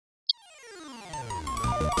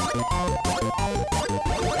Hi,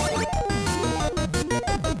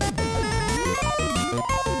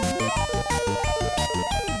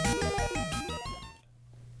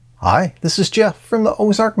 this is Jeff from the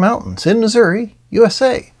Ozark Mountains in Missouri,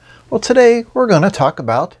 USA. Well, today we're going to talk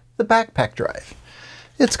about the backpack drive.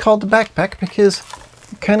 It's called the backpack because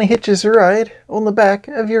it kind of hitches a ride on the back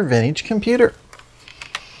of your vintage computer.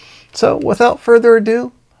 So without further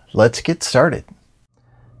ado, let's get started.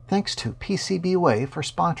 Thanks to PCBWay for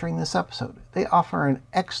sponsoring this episode. They offer an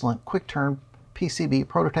excellent quick-turn PCB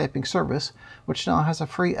prototyping service, which now has a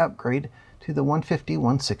free upgrade to the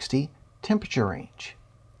 150-160 temperature range.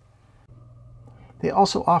 They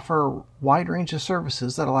also offer a wide range of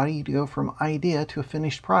services that allow you to go from idea to a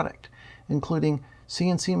finished product, including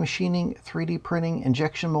CNC machining, 3D printing,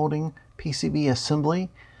 injection molding, PCB assembly.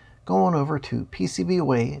 Go on over to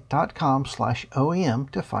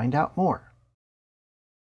PCBWay.com/OEM to find out more.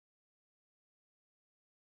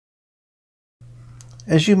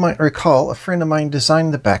 As you might recall, a friend of mine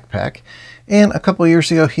designed the backpack, and a couple years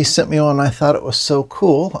ago he sent me one and I thought it was so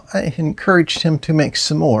cool. I encouraged him to make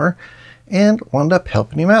some more and wound up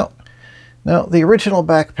helping him out. Now, the original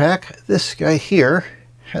backpack, this guy here,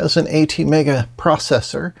 has an ATmega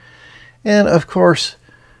processor, and of course,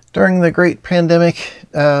 during the great pandemic,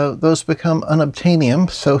 those become unobtainium,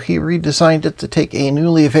 so he redesigned it to take a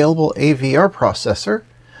newly available AVR processor,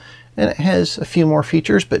 and it has a few more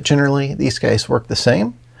features, but generally these guys work the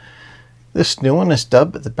same. This new one is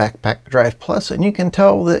dubbed the Backpack Drive Plus, and you can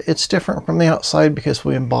tell that it's different from the outside because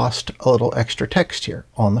we embossed a little extra text here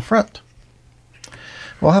on the front.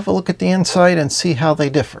 We'll have a look at the inside and see how they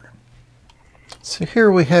differ. So here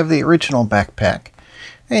we have the original backpack,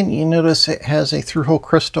 and you notice it has a through-hole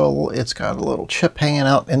crystal. It's got a little chip hanging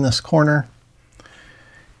out in this corner.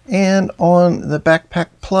 And on the Backpack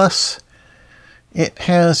Plus, it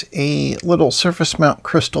has a little surface mount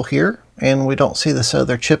crystal here, and we don't see this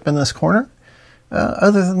other chip in this corner.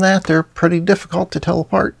 Other than that, they're pretty difficult to tell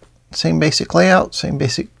apart. Same basic layout, same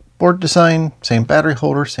basic board design, same battery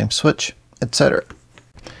holder, same switch, etc.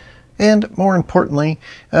 And more importantly,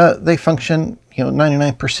 they function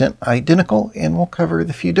 99% identical, and we'll cover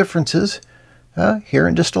the few differences here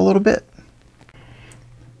in just a little bit.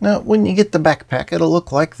 Now, when you get the backpack, it'll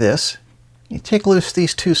look like this. You take loose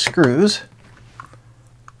these two screws.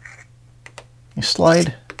 You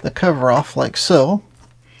slide the cover off like so,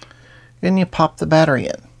 and you pop the battery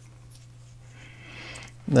in.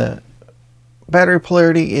 The battery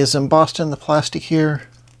polarity is embossed in the plastic here.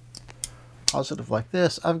 Positive like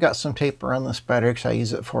this. I've got some tape around this battery because I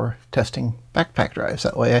use it for testing backpack drives.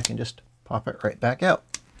 That way I can just pop it right back out.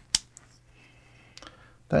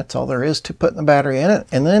 That's all there is to putting the battery in it.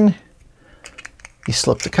 And then you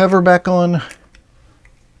slip the cover back on.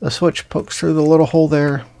 The switch pokes through the little hole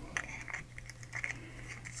there.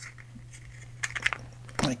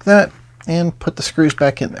 Like that. And put the screws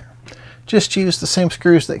back in there. Just use the same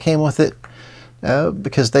screws that came with it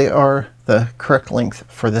because they are the correct length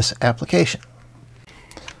for this application.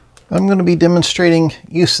 I'm going to be demonstrating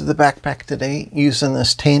use of the backpack today using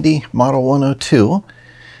this Tandy Model 102,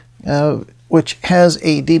 which has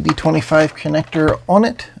a DB25 connector on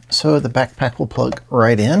it, so the backpack will plug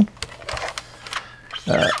right in.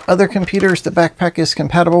 Other computers the backpack is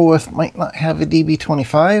compatible with might not have a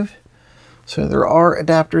DB25, so there are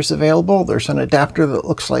adapters available. There's an adapter that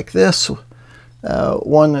looks like this.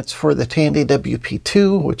 One that's for the Tandy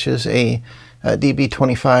WP2, which is a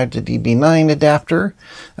DB25 to DB9 adapter.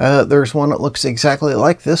 There's one that looks exactly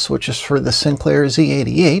like this, which is for the Sinclair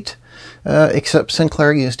Z88, except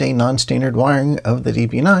Sinclair used a non-standard wiring of the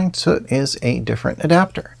DB9, so it is a different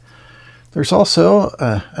adapter. There's also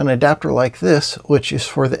an adapter like this, which is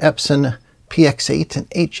for the Epson PX8 and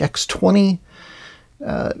HX20.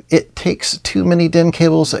 It takes two mini DIN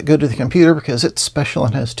cables that go to the computer because it's special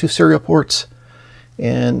and has two serial ports,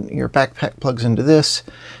 and your backpack plugs into this,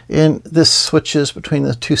 and this switches between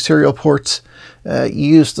the two serial ports. You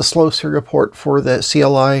use the slow serial port for the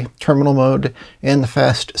CLI terminal mode and the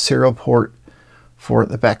fast serial port for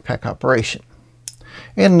the backpack operation.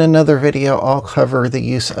 In another video, I'll cover the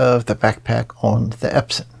use of the backpack on the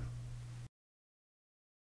Epson.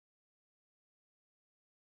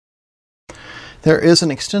 There is an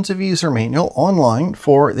extensive user manual online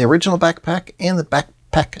for the original backpack and the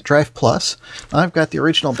Backpack Drive Plus. I've got the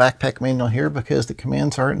original backpack manual here because the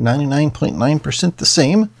commands are 99.9% the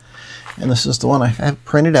same, and this is the one I have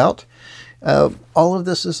printed out. All of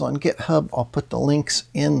this is on GitHub. I'll put the links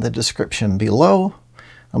in the description below.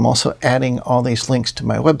 I'm also adding all these links to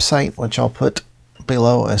my website, which I'll put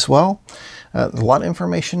below as well. There's a lot of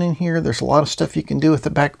information in here. There's a lot of stuff you can do with the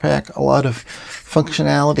backpack, a lot of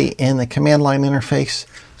functionality in the command line interface.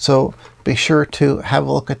 So be sure to have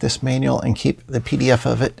a look at this manual and keep the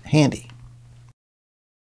PDF of it handy.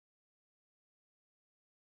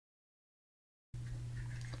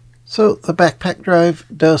 So the backpack drive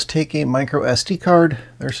does take a micro SD card.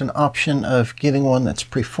 There's an option of getting one that's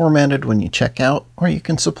pre-formatted when you check out, or you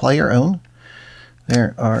can supply your own.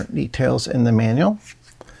 There are details in the manual.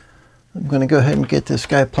 I'm going to go ahead and get this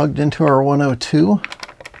guy plugged into our 102,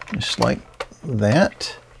 just like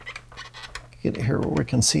that. Get it here where we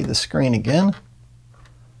can see the screen again.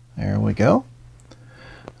 There we go.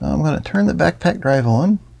 Now I'm going to turn the backpack drive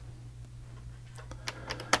on.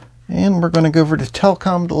 And we're going to go over to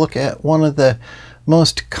Telecom to look at one of the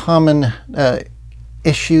most common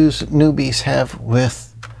issues newbies have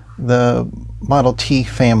with the Model T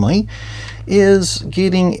family, is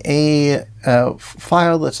getting a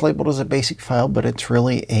file that's labeled as a basic file, but it's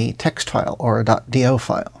really a text file or a .do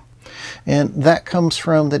file. And that comes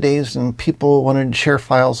from the days when people wanted to share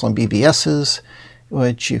files on BBSs,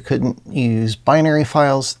 which you couldn't use binary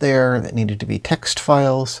files there, that needed to be text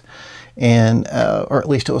files. And or at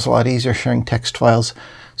least it was a lot easier sharing text files,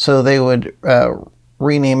 so they would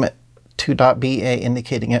rename it to .ba,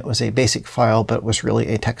 indicating it was a basic file, but it was really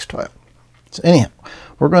a text file. So anyhow,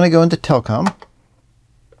 we're going to go into Telecom,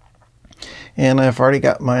 and I've already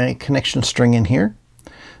got my connection string in here.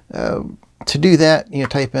 To do that, you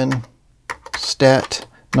type in stat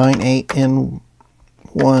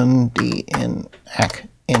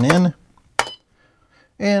 98N1DNACNN,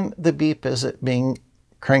 and the beep is it being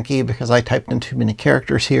cranky because I typed in too many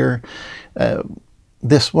characters here.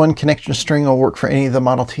 This one connection string will work for any of the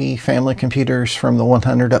Model T family computers from the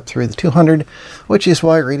 100 up through the 200, which is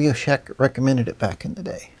why Radio Shack recommended it back in the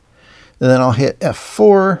day. And then I'll hit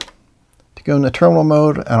F4 to go into terminal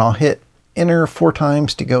mode, and I'll hit enter 4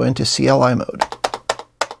 times to go into CLI mode.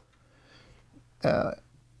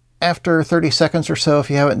 After 30 seconds or so, if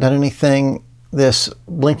you haven't done anything, this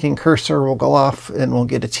blinking cursor will go off and we'll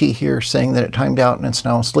get a T here saying that it timed out and it's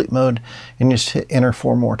now in sleep mode, and you just hit enter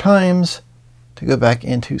 4 more times to go back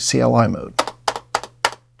into CLI mode.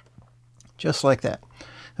 Just like that.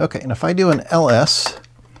 Okay, and if I do an ls,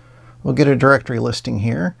 we'll get a directory listing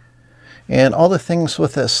here, and all the things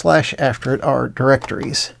with a slash after it are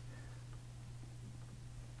directories.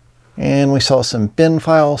 And we saw some bin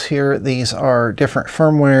files here. These are different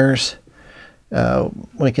firmwares.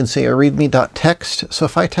 We can see a readme.txt. So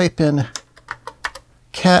if I type in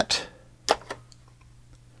cat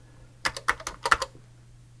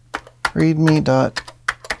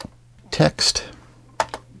readme.txt,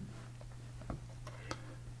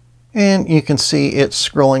 and you can see it's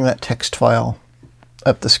scrolling that text file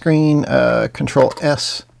up the screen. Control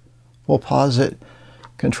S will pause it.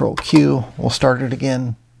 Control Q will start it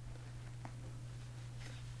again.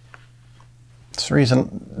 That's the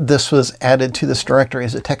reason this was added to this directory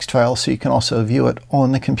as a text file, so you can also view it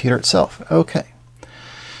on the computer itself. Okay.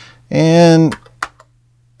 And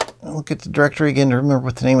I'll look at the directory again to remember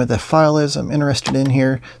what the name of the file is I'm interested in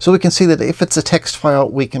here. So we can see that if it's a text file,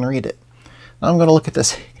 we can read it. Now I'm going to look at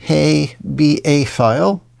this hey BA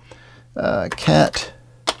file, cat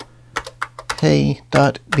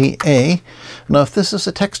hey.ba. Now if this is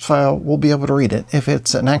a text file, we'll be able to read it. If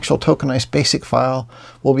it's an actual tokenized basic file,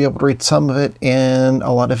 we'll be able to read some of it, and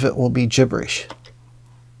a lot of it will be gibberish.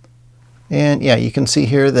 And yeah, you can see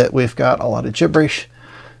here that we've got a lot of gibberish.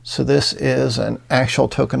 So this is an actual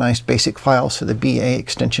tokenized basic file, so the BA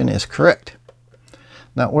extension is correct.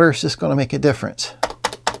 Now where is this going to make a difference?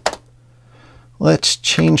 Let's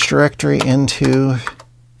change directory into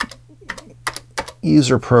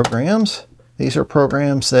user programs. These are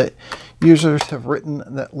programs that users have written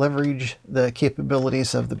that leverage the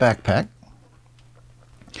capabilities of the backpack.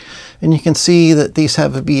 And you can see that these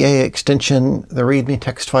have a BA extension. The README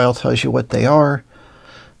text file tells you what they are.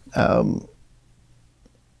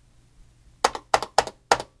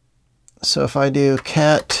 So if I do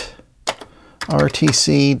cat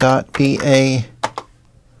rtc.ba,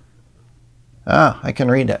 I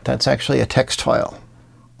can read it. That's actually a text file,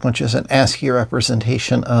 which is an ASCII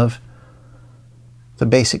representation of the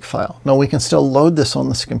basic file. Now we can still load this on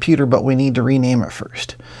this computer, but we need to rename it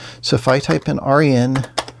first. So if I type in ren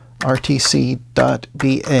rtc.ba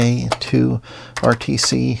to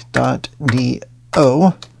rtc.do,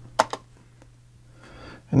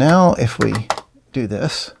 and now if we do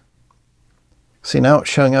this, see, now it's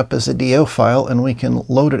showing up as a DO file and we can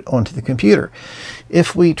load it onto the computer.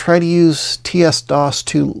 If we try to use TS-DOS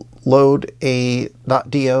to load a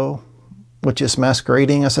 .do, which is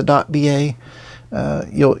masquerading as a .ba,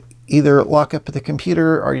 you'll either lock up at the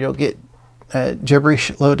computer or you'll get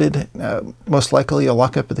gibberish loaded. Most likely you'll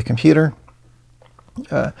lock up at the computer.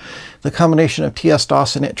 The combination of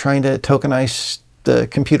TS-DOS and it trying to tokenize, the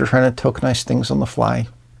computer trying to tokenize things on the fly,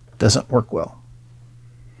 doesn't work well.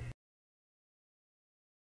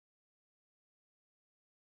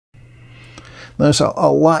 There's a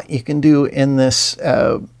lot you can do in this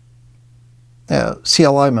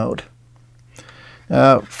CLI mode.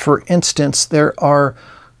 For instance, there are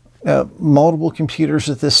multiple computers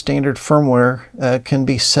that this standard firmware can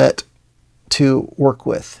be set to work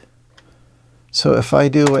with. So if I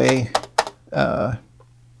do a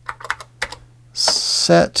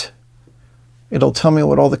set, it'll tell me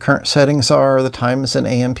what all the current settings are, the times in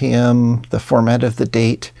AM, PM, the format of the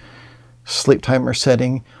date, sleep timer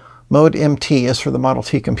setting. Mode MT is for the Model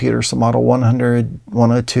T computers, the Model 100,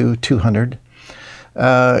 102, 200.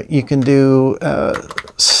 You can do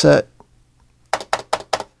set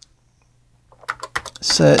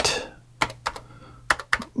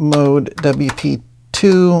mode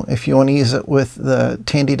WP2 if you want to use it with the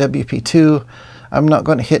Tandy WP2. I'm not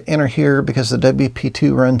going to hit enter here because the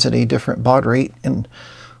WP2 runs at a different baud rate, and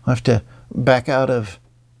I'll have to back out of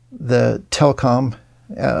the telecom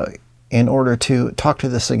in order to talk to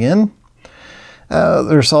this again.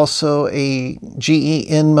 There's also a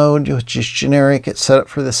GEN mode, which is generic. It's set up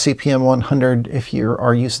for the CPM 100 if you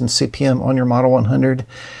are using CPM on your Model 100.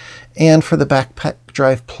 And for the Backpack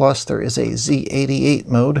Drive Plus, there is a Z88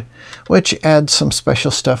 mode, which adds some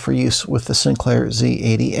special stuff for use with the Sinclair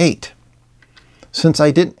Z88. Since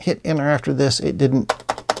I didn't hit enter after this, it didn't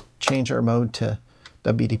change our mode to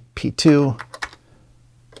WP2.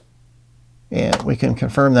 And we can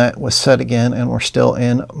confirm that with set again, and we're still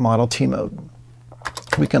in Model T mode.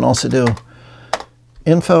 We can also do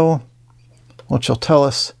info, which will tell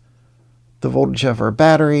us the voltage of our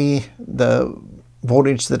battery, the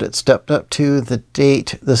voltage that it stepped up to, the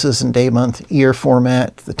date, this is in day, month, year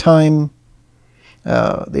format, the time,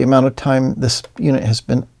 the amount of time this unit has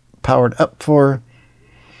been powered up for,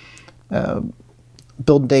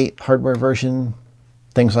 build date, hardware version,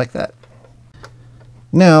 things like that.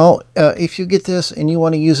 Now, if you get this and you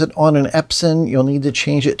want to use it on an Epson, you'll need to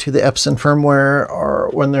change it to the Epson firmware, or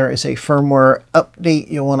when there is a firmware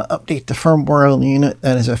update, you'll want to update the firmware on the unit.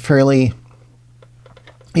 That is a fairly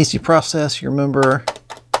easy process. You remember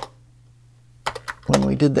when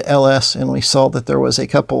we did the LS and we saw that there was a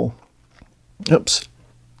couple, oops,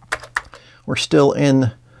 we're still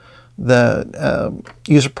in the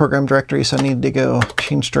user program directory, so I need to go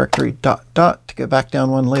change directory ... to go back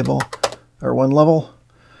down one label or one level.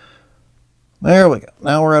 There we go.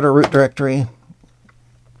 Now we're at our root directory.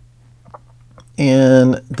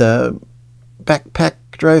 And the Backpack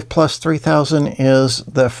Drive Plus 3000 is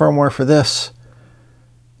the firmware for this.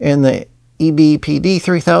 And the EBPD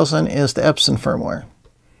 3000 is the Epson firmware.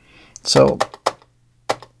 So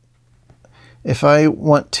if I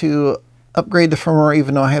want to upgrade the firmware,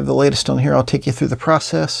 even though I have the latest on here, I'll take you through the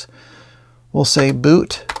process. We'll say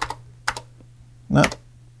boot, not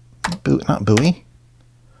buoy.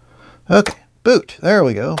 Okay, boot. There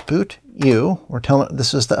we go. Boot U. We're telling it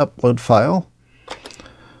this is the upload file.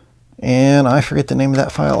 And I forget the name of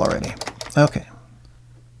that file already. Okay.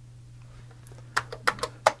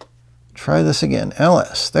 Try this again.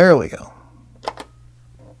 LS. There we go.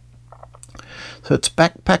 So it's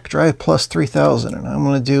Backpack Drive Plus 3000. And I'm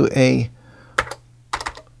going to do a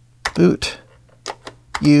boot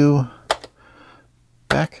U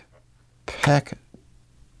Backpack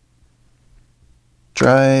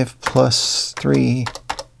Drive Plus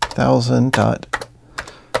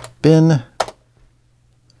 3000.bin.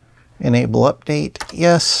 Enable update,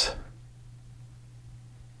 yes.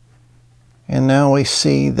 And now we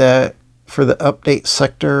see that for the update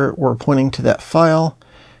sector, we're pointing to that file.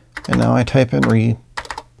 And now I type in reboot.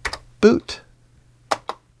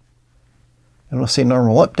 And we'll see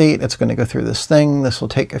normal update. It's going to go through this thing. This will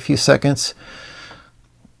take a few seconds.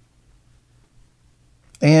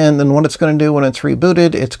 And then what it's going to do when it's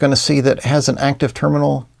rebooted, it's going to see that it has an active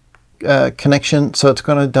terminal connection. So it's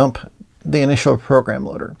going to dump the initial program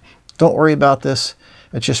loader. Don't worry about this.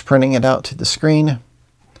 It's just printing it out to the screen.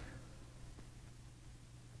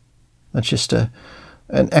 That's just an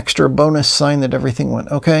extra bonus sign that everything went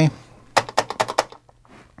okay.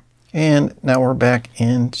 And now we're back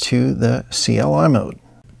into the CLI mode.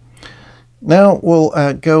 Now we'll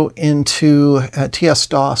go into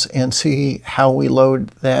TS-DOS and see how we load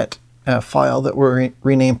that file that we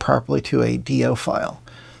renamed properly to a DO file.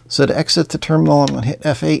 So to exit the terminal, I'm going to hit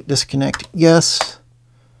F8, disconnect, yes.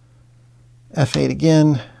 F8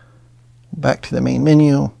 again, back to the main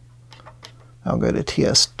menu. I'll go to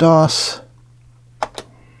TS-DOS.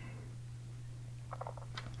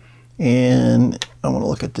 And I want to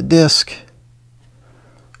look at the disk.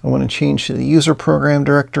 I want to change to the user program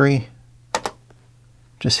directory.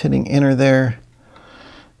 Just hitting enter there.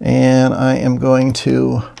 And I am going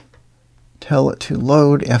to tell it to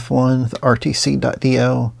load F1, the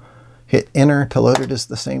rtc.do. Hit enter to load it as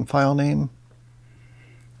the same file name.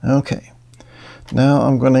 Okay. Now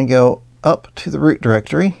I'm going to go up to the root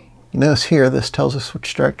directory. You notice here this tells us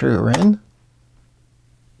which directory we're in.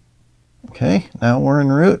 Okay, now we're in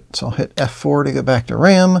root, so I'll hit F4 to go back to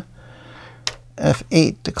RAM,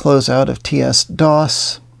 F8 to close out of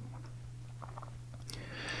TS-DOS,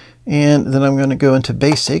 and then I'm going to go into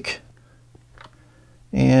basic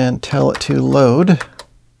and tell it to load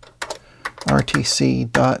rtc.do.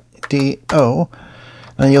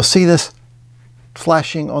 Now you'll see this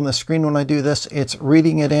flashing on the screen when I do this. It's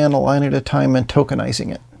reading it in a line at a time and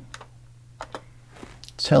tokenizing it.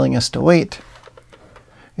 It's telling us to wait.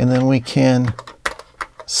 And then we can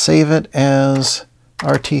save it as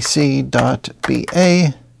rtc.ba.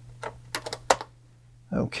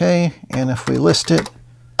 Okay, and if we list it,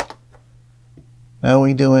 now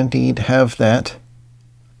we do indeed have that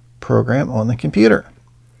program on the computer.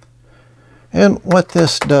 And what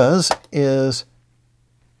this does is,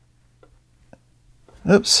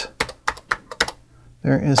 oops,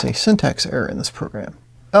 there is a syntax error in this program.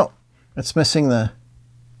 Oh, it's missing the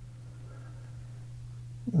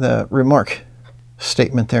remark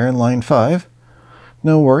statement there in line 5.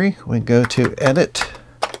 No worry, we go to edit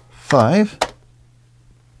 5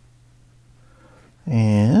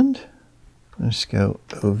 and let's go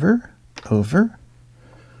over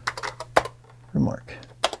remark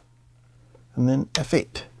and then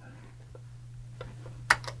F8.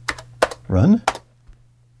 Run.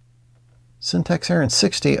 Syntax error in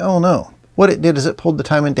 60. Oh no. What it did is it pulled the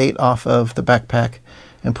time and date off of the backpack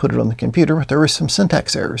and put it on the computer, but there were some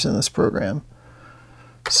syntax errors in this program.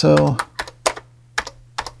 So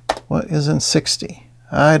what is in 60?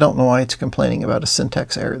 I don't know why it's complaining about a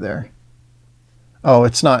syntax error there. Oh,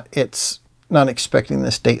 it's not expecting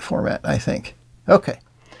this date format, I think. Okay.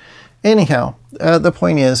 Anyhow, the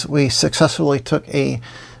point is we successfully took a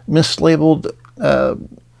mislabeled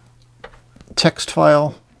text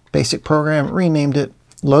file, basic program, renamed it,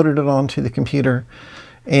 loaded it onto the computer,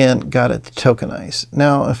 and got it to tokenize.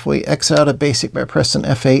 Now, if we exit out of basic by pressing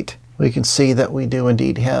F8, we can see that we do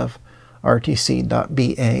indeed have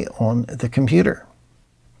rtc.ba on the computer.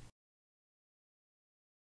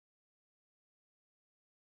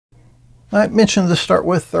 I mentioned to start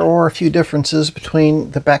with there are a few differences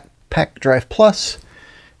between the Backpack Drive Plus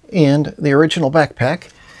and the original backpack.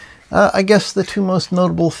 I guess the two most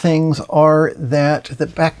notable things are that the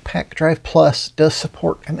Backpack Drive Plus does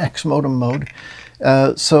support an XMODEM mode.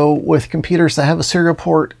 So with computers that have a serial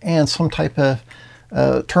port and some type of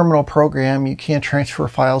terminal program, you can transfer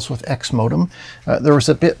files with XMODEM. There was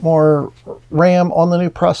a bit more RAM on the new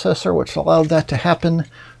processor, which allowed that to happen.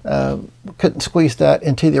 Couldn't squeeze that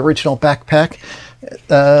into the original backpack.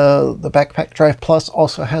 The Backpack Drive Plus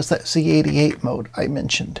also has that Z88 mode I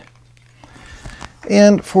mentioned.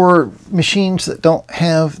 And for machines that don't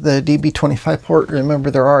have the DB25 port,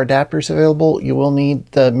 remember there are adapters available. You will need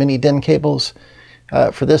the mini DIN cables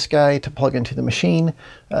for this guy to plug into the machine.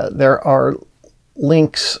 There are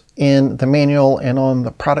links in the manual and on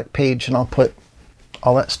the product page, and I'll put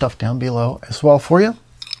all that stuff down below as well for you.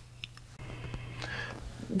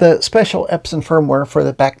 The special Epson firmware for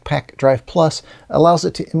the Backpack Drive Plus allows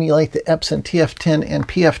it to emulate the Epson TF10 and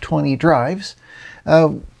PF20 drives.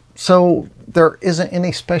 So there isn't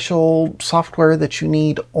any special software that you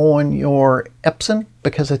need on your Epson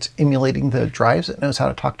because it's emulating the drives it knows how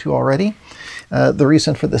to talk to already. The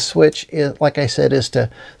reason for the switch is, like I said, is to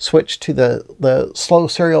switch to the slow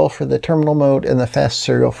serial for the terminal mode and the fast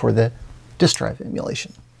serial for the disk drive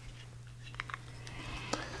emulation.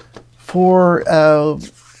 For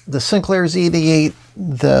the Sinclair Z88,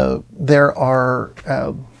 there are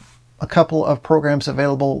a couple of programs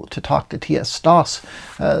available to talk to TS-DOS.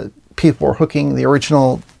 People were hooking the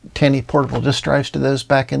original Tandy portable disk drives to those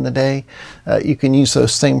back in the day. You can use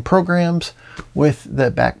those same programs with the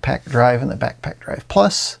Backpack Drive and the Backpack Drive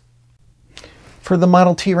Plus. For the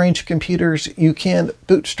Model T range computers, you can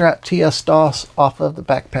bootstrap TS-DOS off of the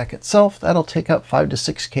backpack itself. That'll take up 5 to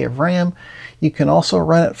 6K of RAM. You can also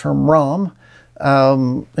run it from ROM.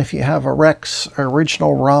 If you have a Rex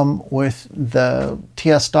original ROM with the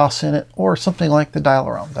TS-DOS in it, or something like the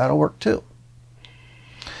Dial-A-ROM, that'll work too.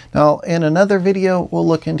 Now, in another video, we'll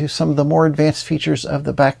look into some of the more advanced features of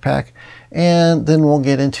the backpack, and then we'll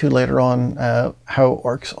get into later on how it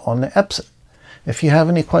works on the Epson. If you have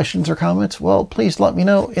any questions or comments, well, please let me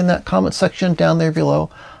know in that comment section down there below.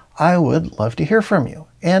 I would love to hear from you.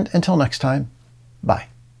 And until next time, bye.